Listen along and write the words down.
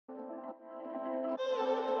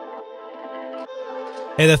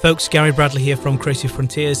Hey there folks, Gary Bradley here from Creative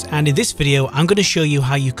Frontiers, and in this video I'm going to show you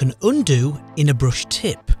how you can undo in a brush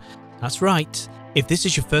tip. That's right, if this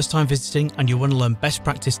is your first time visiting and you want to learn best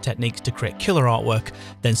practice techniques to create killer artwork,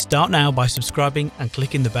 then start now by subscribing and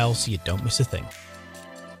clicking the bell so you don't miss a thing.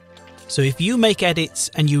 So if you make edits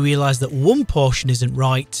and you realise that one portion isn't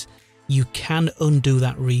right, you can undo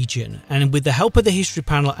that region, and with the help of the history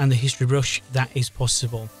panel and the history brush that is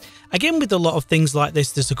possible. Again, with a lot of things like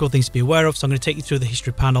this, there's a couple of things to be aware of, so I'm going to take you through the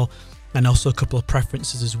history panel and also a couple of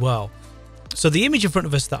preferences as well. So the image in front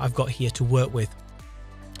of us that I've got here to work with,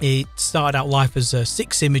 it started out life as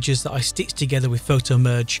 6 images that I stitched together with photo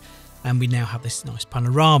merge, and we now have this nice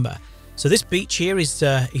panorama. So this beach here is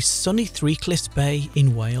sunny Three Cliffs Bay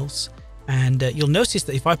in Wales, and you'll notice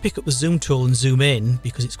that if I pick up the zoom tool and zoom in,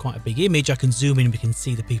 because it's quite a big image, I can zoom in and we can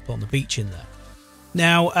see the people on the beach in there.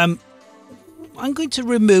 Now, I'm going to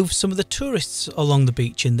remove some of the tourists along the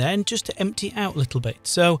beach in there and just to empty it out a little bit.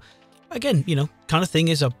 So again, you know, kind of thing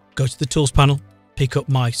is I'll go to the tools panel, pick up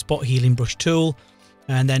my spot healing brush tool,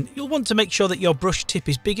 and then you'll want to make sure that your brush tip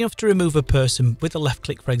is big enough to remove a person with a left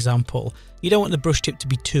click, for example. You don't want the brush tip to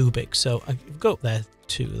be too big. So I've got up there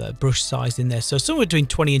to the brush size in there. So somewhere between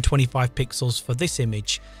 20 and 25 pixels for this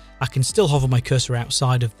image. I can still hover my cursor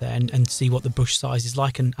outside of there and see what the brush size is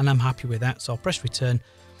like, and I'm happy with that. So I'll press return.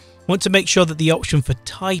 I want to make sure that the option for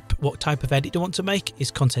what type of edit I want to make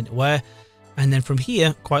is content aware, and then from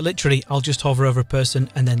here, quite literally, I'll just hover over a person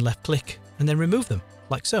and then left click and then remove them,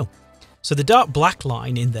 like so. So the dark black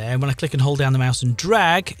line in there, when I click and hold down the mouse and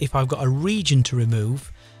drag, if I've got a region to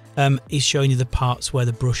remove, is showing you the parts where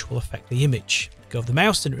the brush will affect the image. Go over the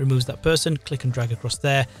mouse and it removes that person, click and drag across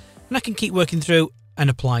there, and I can keep working through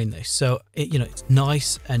and applying this. So it's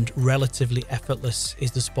nice and relatively effortless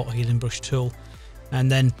is the spot healing brush tool. And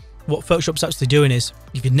then what Photoshop's actually doing is,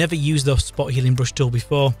 if you've never used the spot healing brush tool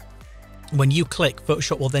before, when you click,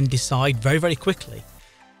 Photoshop will then decide very, very quickly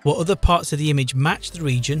what other parts of the image match the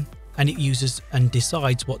region, and it uses and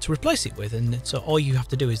decides what to replace it with. And so all you have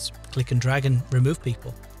to do is click and drag and remove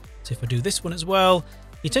people. So if I do this one as well,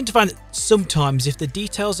 you tend to find that sometimes if the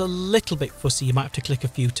detail's a little bit fussy, you might have to click a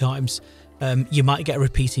few times. You might get a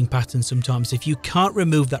repeating pattern sometimes. If you can't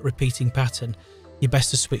remove that repeating pattern, you're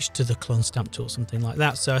best to switch to the clone stamp tool, something like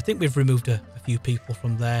that. So I think we've removed a few people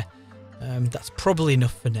from there. That's probably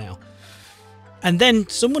enough for now. And then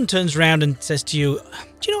someone turns around and says to you,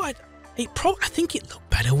 do you know, I think it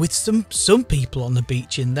looked better with some people on the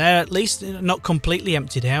beach in there, at least not completely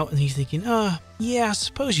emptied out. And you're thinking, oh, yeah, I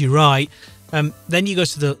suppose you're right. Then you go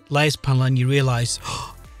to the layers panel and you realize,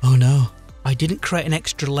 oh no, I didn't create an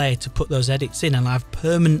extra layer to put those edits in, and I've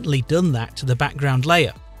permanently done that to the background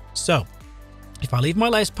layer. So if I leave my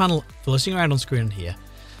layers panel floating around on screen here,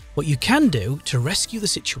 what you can do to rescue the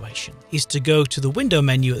situation is to go to the window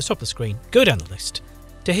menu at the top of the screen, go down the list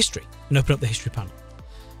to history and open up the history panel.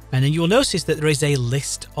 And then you'll notice that there is a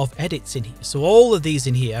list of edits in here. So all of these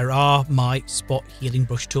in here are my spot healing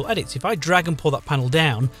brush tool edits. If I drag and pull that panel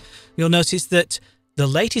down, you'll notice that the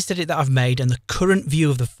latest edit that I've made and the current view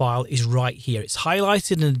of the file is right here. It's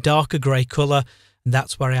highlighted in a darker grey colour, and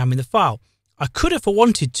that's where I am in the file. I could, if I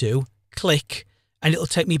wanted to, click and it'll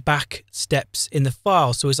take me back steps in the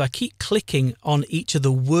file. So as I keep clicking on each of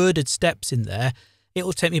the worded steps in there, it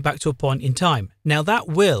will take me back to a point in time. Now that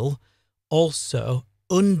will also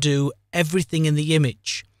undo everything in the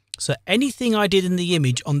image. So anything I did in the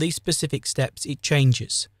image on these specific steps, it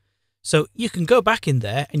changes. So you can go back in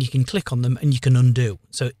there and you can click on them and you can undo.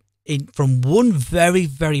 So from one very,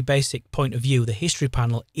 very basic point of view, the history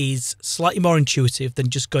panel is slightly more intuitive than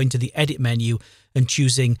just going to the edit menu and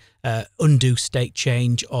choosing undo state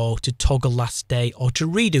change, or to toggle last day, or to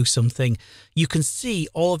redo something. You can see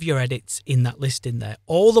all of your edits in that list in there,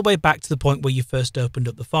 all the way back to the point where you first opened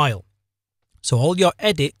up the file. So all your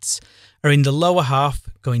edits are in the lower half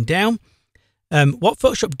going down. What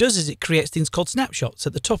Photoshop does is it creates things called snapshots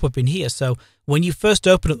at the top up in here. So when you first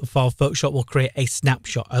open up the file, Photoshop will create a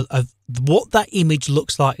snapshot of what that image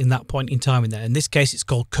looks like in that point in time in there. In this case, it's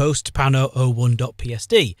called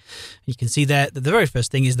coastpano01.psd. You can see there that the very first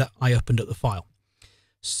thing is that I opened up the file.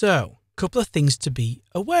 So a couple of things to be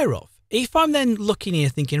aware of. If I'm then looking here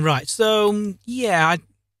thinking, right, so yeah,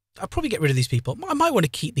 I'll probably get rid of these people. I might want to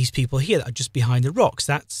keep these people here that are just behind the rocks.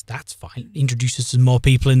 That's fine. Introduces some more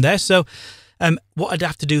people in there. So what I'd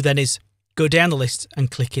have to do then is go down the list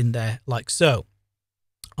and click in there like so.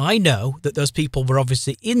 I know that those people were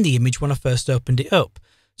obviously in the image when I first opened it up.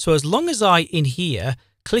 So as long as I, in here,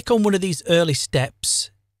 click on one of these early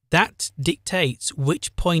steps, that dictates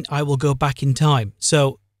which point I will go back in time.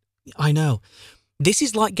 So I know this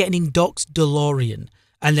is like getting in Doc's DeLorean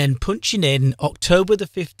and then punching in October the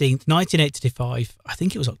 15th, 1985. I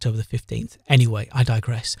think it was October the 15th. Anyway, I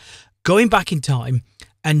digress. Going back in time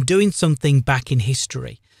and doing something back in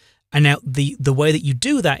history. And now the way that you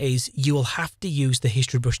do that is you will have to use the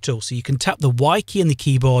history brush tool. So you can tap the Y key on the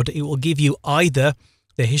keyboard. It will give you either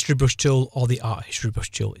the history brush tool or the art history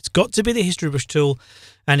brush tool. It's got to be the history brush tool.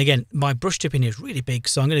 And again, my brush tip in here is really big,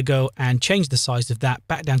 so I'm going to go and change the size of that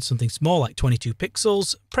back down to something small like 22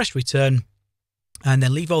 pixels, press return, and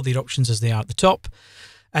then leave all the options as they are at the top.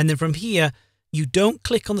 And then from here, you don't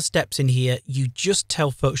click on the steps in here, you just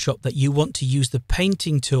tell Photoshop that you want to use the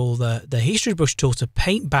painting tool, the history brush tool, to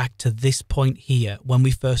paint back to this point here when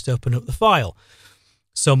we first open up the file.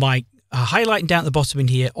 So my highlighting down at the bottom in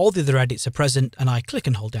here, all the other edits are present, and I click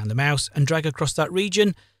and hold down the mouse and drag across that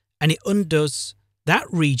region, and it undoes that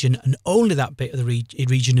region and only that bit of the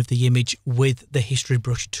region of the image with the history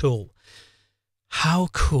brush tool. How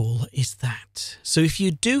cool is that? So if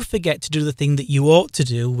you do forget to do the thing that you ought to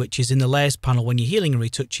do, which is in the layers panel when you're healing and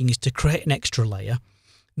retouching, is to create an extra layer,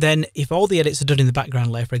 then if all the edits are done in the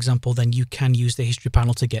background layer, for example, then you can use the history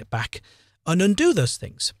panel to get back and undo those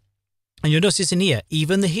things. And you'll notice in here,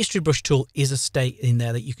 even the history brush tool is a state in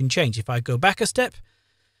there that you can change. If I go back a step,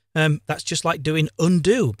 that's just like doing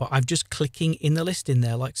undo, but I'm just clicking in the list in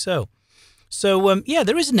there like so. So yeah,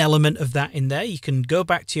 there is an element of that in there. You can go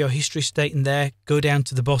back to your history state in there, go down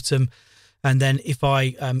to the bottom, and then if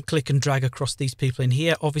I click and drag across these people in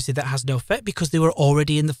here, obviously that has no effect because they were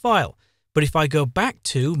already in the file. But if I go back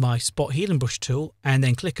to my spot healing brush tool and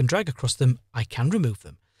then click and drag across them, I can remove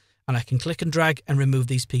them. And I can click and drag and remove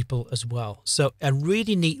these people as well. So a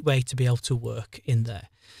really neat way to be able to work in there.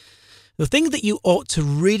 The thing that you ought to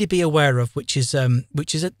really be aware of, which is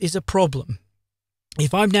a problem.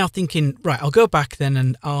 If I'm now thinking, right, I'll go back then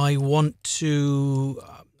and I want to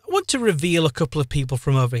reveal a couple of people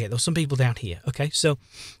from over here. There's some people down here. Okay, so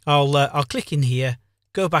I'll click in here,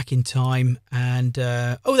 go back in time, and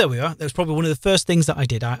oh, there we are. That was probably one of the first things that I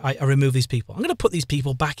did. I removed these people. I'm going to put these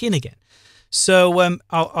people back in again. So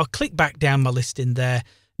I'll click back down my list in there.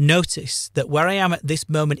 Notice that where I am at this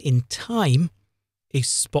moment in time is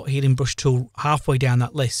spot healing brush tool halfway down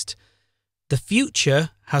that list. The future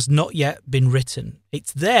has not yet been written.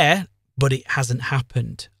 It's there, but it hasn't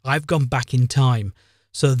happened. I've gone back in time.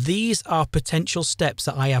 So these are potential steps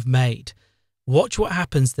that I have made. Watch what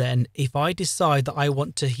happens then if I decide that I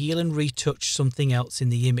want to heal and retouch something else in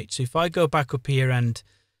the image. So if I go back up here and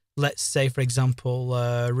let's say, for example,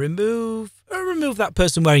 remove that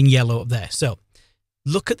person wearing yellow up there. So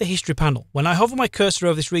look at the history panel. When I hover my cursor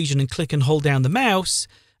over this region and click and hold down the mouse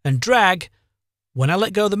and drag, when I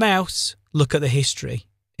let go of the mouse, look at the history.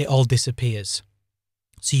 It all disappears.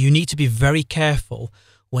 So you need to be very careful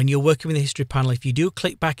when you're working with the history panel. If you do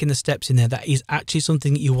click back in the steps in there, that is actually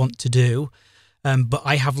something that you want to do. But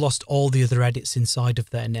I have lost all the other edits inside of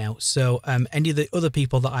there now. So any of the other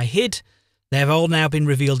people that I hid, they've all now been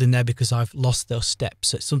revealed in there because I've lost those steps.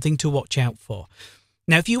 So it's something to watch out for.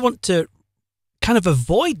 Now, if you want to kind of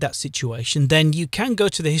avoid that situation, then you can go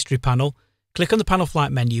to the history panel, click on the panel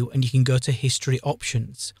flight menu, and you can go to history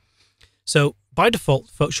options. So by default,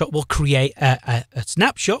 Photoshop will create a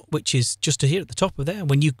snapshot, which is just here at the top of there.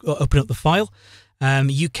 When you open up the file,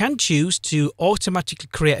 you can choose to automatically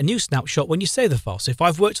create a new snapshot when you save the file. So if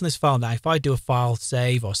I've worked on this file now, if I do a file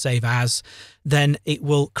save or save as, then it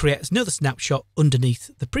will create another snapshot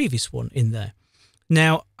underneath the previous one in there.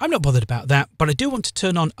 Now, I'm not bothered about that, but I do want to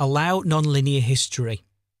turn on Allow Nonlinear History.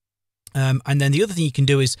 And then the other thing you can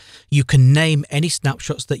do is you can name any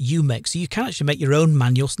snapshots that you make. So you can actually make your own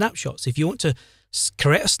manual snapshots. If you want to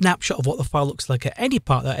create a snapshot of what the file looks like at any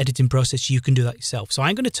part of that editing process, you can do that yourself. So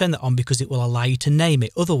I'm going to turn that on because it will allow you to name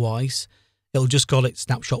it. Otherwise, it'll just call it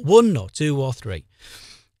snapshot 1 or 2 or 3.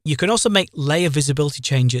 You can also make layer visibility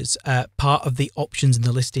changes part of the options in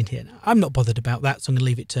the list in here. Now, I'm not bothered about that, so I'm going to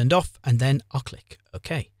leave it turned off, and then I'll click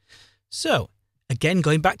OK. So again,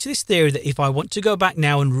 going back to this theory that if I want to go back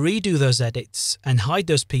now and redo those edits and hide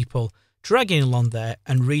those people, dragging along there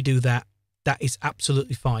and redo that, that is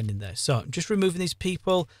absolutely fine in there. So I'm just removing these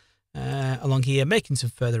people along here, making some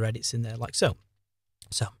further edits in there like so.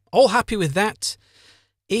 So all happy with that.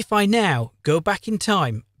 If I now go back in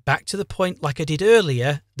time, back to the point like I did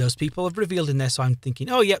earlier, those people have revealed in there. So I'm thinking,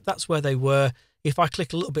 oh, yep, that's where they were. If I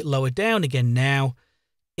click a little bit lower down again now,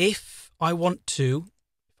 if I want to,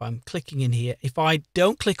 if I'm clicking in here, if I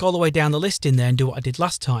don't click all the way down the list in there and do what I did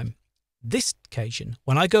last time, this occasion,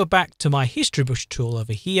 when I go back to my history brush tool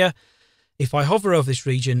over here, if I hover over this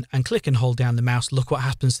region and click and hold down the mouse, look what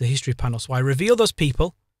happens to the history panel. So I reveal those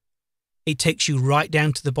people. It takes you right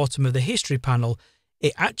down to the bottom of the history panel.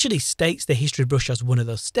 it actually states the history brush as one of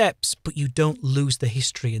those steps, but you don't lose the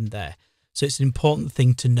history in there. So it's an important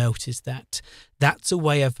thing to notice that that's a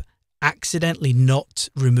way of accidentally not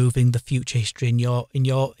removing the future history in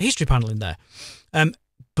your history panel in there.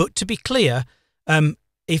 But to be clear,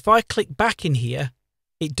 if I click back in here,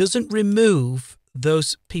 it doesn't remove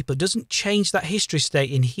those people. It doesn't change that history state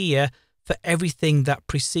in here for everything that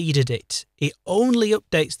preceded it. It only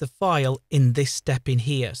updates the file in this step in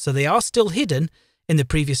here. So they are still hidden in the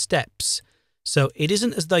previous steps. So it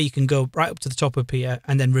isn't as though you can go right up to the top up here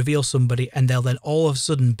and then reveal somebody and they'll then all of a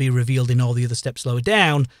sudden be revealed in all the other steps lower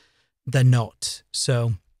down. They're not.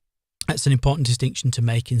 So that's an important distinction to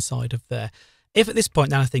make inside of there. If at this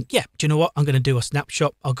point now I think, yeah, do you know what? I'm going to do a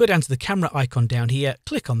snapshot. I'll go down to the camera icon down here,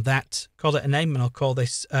 click on that, call it a name, and I'll call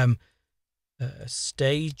this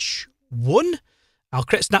stage 1. I'll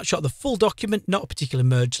create a snapshot of the full document, not a particular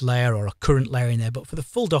merge layer or a current layer in there, but for the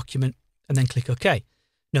full document, and then click OK.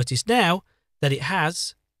 Notice now that it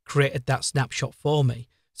has created that snapshot for me.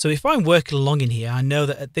 So if I'm working along in here, I know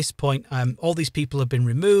that at this point, all these people have been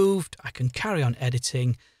removed. I can carry on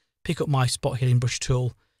editing, pick up my spot healing brush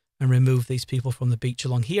tool and remove these people from the beach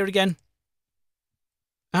along here again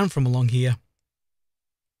and from along here.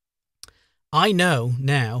 I know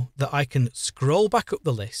now that I can scroll back up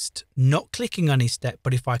the list, not clicking on any step,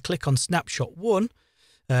 but if I click on snapshot 1,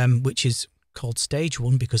 which is called stage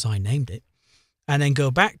 1 because I named it, and then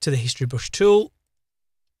go back to the history brush tool,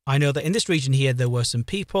 I know that in this region here there were some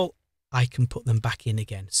people. I can put them back in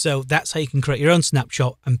again. So that's how you can create your own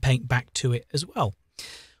snapshot and paint back to it as well,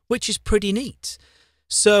 which is pretty neat.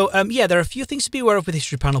 So yeah, there are a few things to be aware of with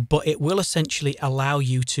History Panel, but it will essentially allow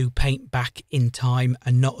you to paint back in time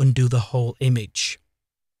and not undo the whole image.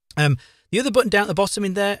 The other button down at the bottom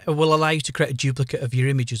in there will allow you to create a duplicate of your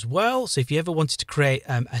image as well. So if you ever wanted to create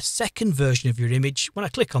a second version of your image, when I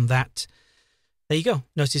click on that, there you go.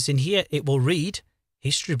 Notice in here, it will read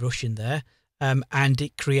History Brush in there, and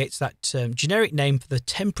it creates that generic name for the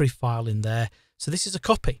temporary file in there. So this is a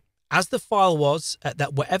copy, as the file was at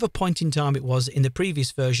that whatever point in time it was in the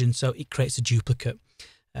previous version, so it creates a duplicate.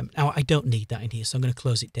 Now, I don't need that in here, so I'm going to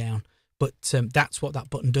close it down. But that's what that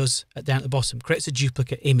button does down at the bottom, creates a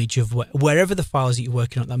duplicate image of wherever the file is that you're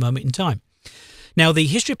working on at that moment in time. Now, the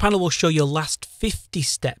History Panel will show your last 50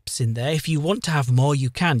 steps in there. If you want to have more, you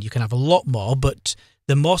can. You can have a lot more, but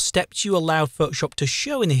the more steps you allow Photoshop to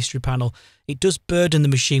show in the History Panel, it does burden the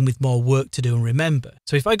machine with more work to do and remember.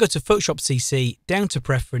 So if I go to Photoshop CC, down to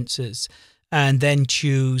Preferences, and then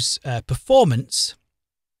choose Performance,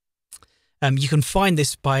 you can find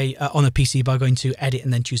this by on a PC by going to Edit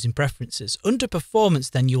and then choosing Preferences. Under Performance,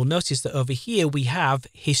 then you'll notice that over here we have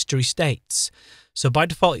History States. So by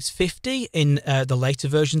default, it's 50 in the later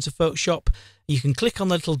versions of Photoshop. You can click on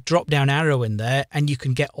the little drop-down arrow in there and you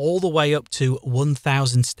can get all the way up to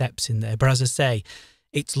 1,000 steps in there. But as I say,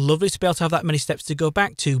 it's lovely to be able to have that many steps to go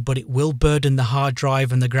back to, but it will burden the hard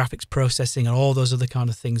drive and the graphics processing and all those other kind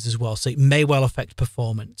of things as well. So it may well affect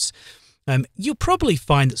performance. You'll probably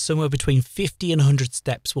find that somewhere between 50 and 100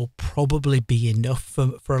 steps will probably be enough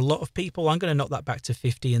for a lot of people. I'm going to knock that back to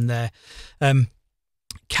 50 in there.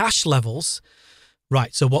 Cache levels.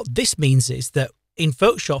 Right, so what this means is that in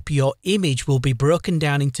Photoshop, your image will be broken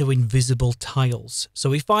down into invisible tiles.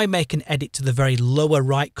 So if I make an edit to the very lower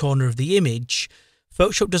right corner of the image,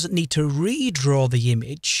 Photoshop doesn't need to redraw the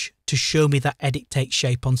image to show me that edit takes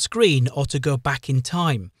shape on screen or to go back in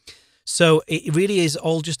time. So it really is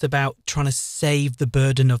all just about trying to save the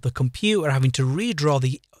burden of the computer having to redraw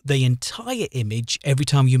the entire image every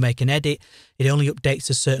time you make an edit. It only updates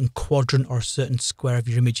a certain quadrant or a certain square of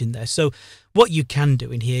your image in there. So what you can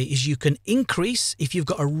do in here is you can increase, if you've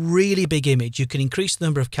got a really big image, you can increase the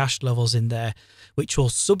number of cache levels in there, which will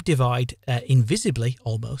subdivide invisibly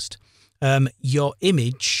almost your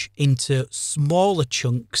image into smaller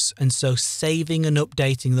chunks, and so saving and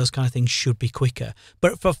updating those kind of things should be quicker.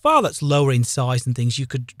 But for a file that's lower in size and things, you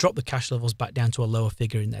could drop the cache levels back down to a lower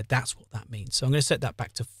figure in there. That's what that means. So I'm going to set that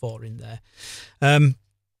back to 4 in there.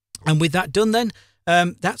 And with that done then,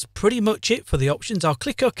 that's pretty much it for the options. I'll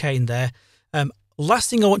click OK in there.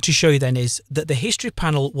 Last thing I want to show you then is that the History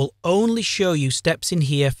Panel will only show you steps in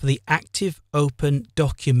here for the active open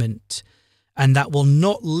document, and that will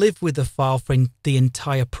not live with the file for the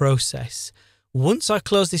entire process. Once I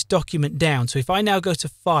close this document down, so if I now go to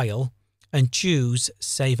File and choose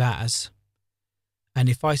Save As, and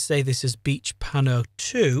if I say this as Beach Pano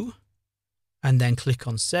 2, and then click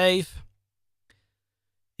on Save,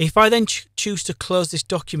 if I then choose to close this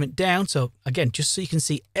document down, so again, just so you can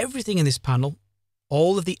see everything in this panel,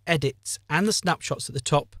 all of the edits and the snapshots at the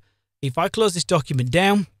top, if I close this document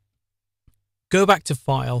down, go back to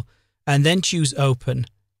File, and then choose open,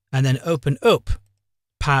 and then open up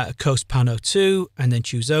Coast Pano 2, and then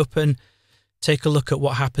choose open. Take a look at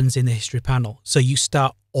what happens in the history panel. So you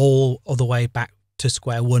start all the way back to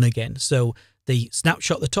square one again. So the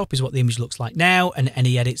snapshot at the top is what the image looks like now, and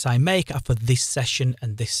any edits I make are for this session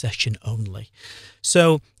and this session only.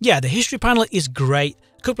 So yeah, the history panel is great.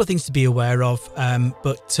 A couple of things to be aware of,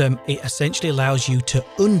 but it essentially allows you to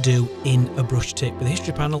undo in a brush tip with the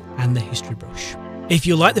history panel and the history brush. If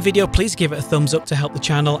you like the video, please give it a thumbs up to help the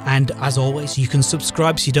channel, and as always, you can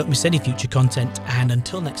subscribe so you don't miss any future content. And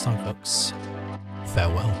until next time, folks,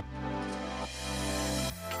 farewell.